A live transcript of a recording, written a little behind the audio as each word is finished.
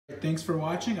Thanks for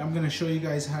watching. I'm going to show you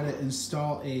guys how to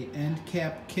install a end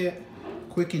cap kit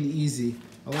quick and easy.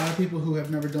 A lot of people who have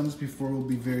never done this before will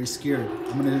be very scared.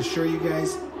 I'm going to assure you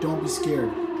guys, don't be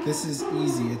scared. This is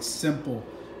easy. It's simple.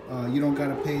 You don't got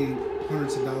to pay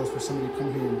hundreds of dollars for somebody to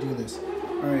come here and do this.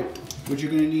 Alright, what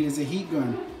you're going to need is a heat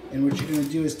gun. And what you're going to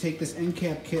do is take this end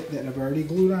cap kit that I've already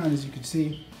glued on, as you can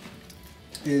see,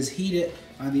 is heat it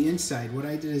on the inside. What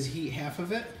I did is heat half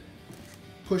of it,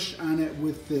 push on it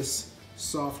with this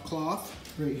soft cloth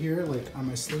right here, like on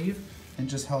my sleeve, and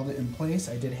just held it in place.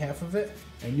 I did half of it.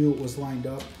 I knew it was lined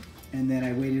up, and then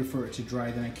I waited for it to dry.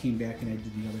 Then I came back and I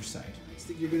did the other side. Next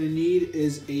thing you're going to need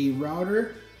is a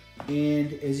router,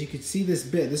 and as you can see, this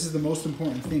bit, this is the most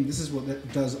important thing. This is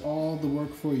what does all the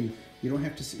work for you. You don't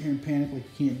have to sit here and panic like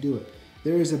you can't do it.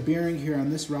 There is a bearing here on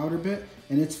this router bit,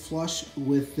 and it's flush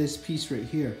with this piece right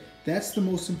here. That's the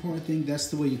most important thing. That's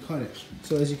the way you cut it.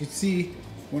 So as you can see,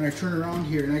 when I turn around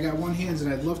here, and I got one hand,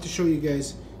 and I'd love to show you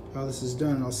guys how this is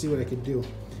done, and I'll see what I could do.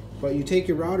 But you take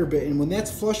your router bit, and when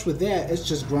that's flush with that, it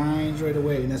just grinds right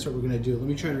away, and that's what we're gonna do. Let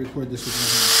me try to record this with my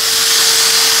hand.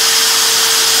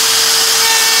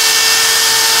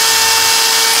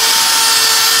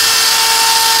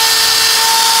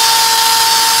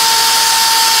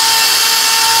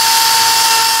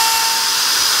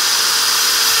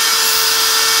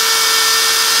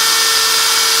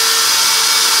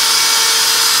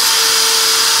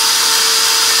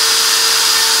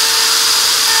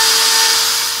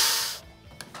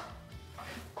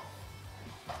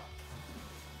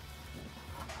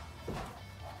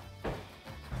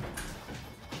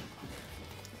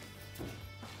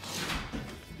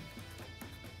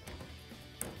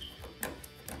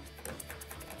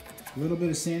 A little bit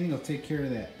of sanding will take care of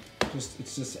that.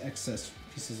 It's just excess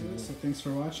pieces of wood. So thanks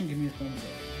for watching. Give me a thumbs up.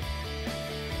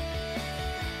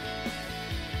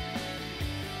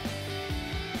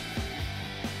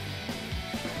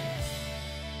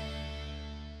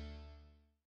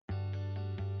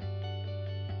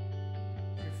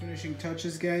 Your finishing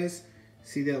touches, guys.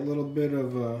 See that little bit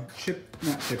of not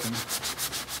chipping.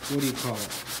 What do you call it?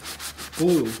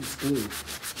 Glue. It's glue.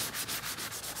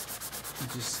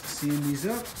 Just sand these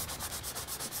up.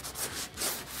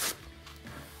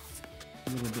 A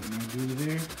little bit more glue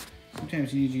there.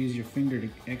 Sometimes you need to use your finger to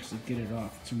actually get it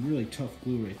off. It's some really tough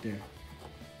glue right there.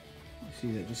 You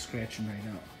see that just scratching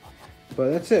right out.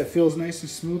 But that's it. It feels nice and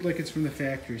smooth like it's from the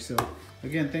factory. So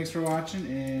again, thanks for watching,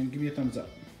 and give me a thumbs up.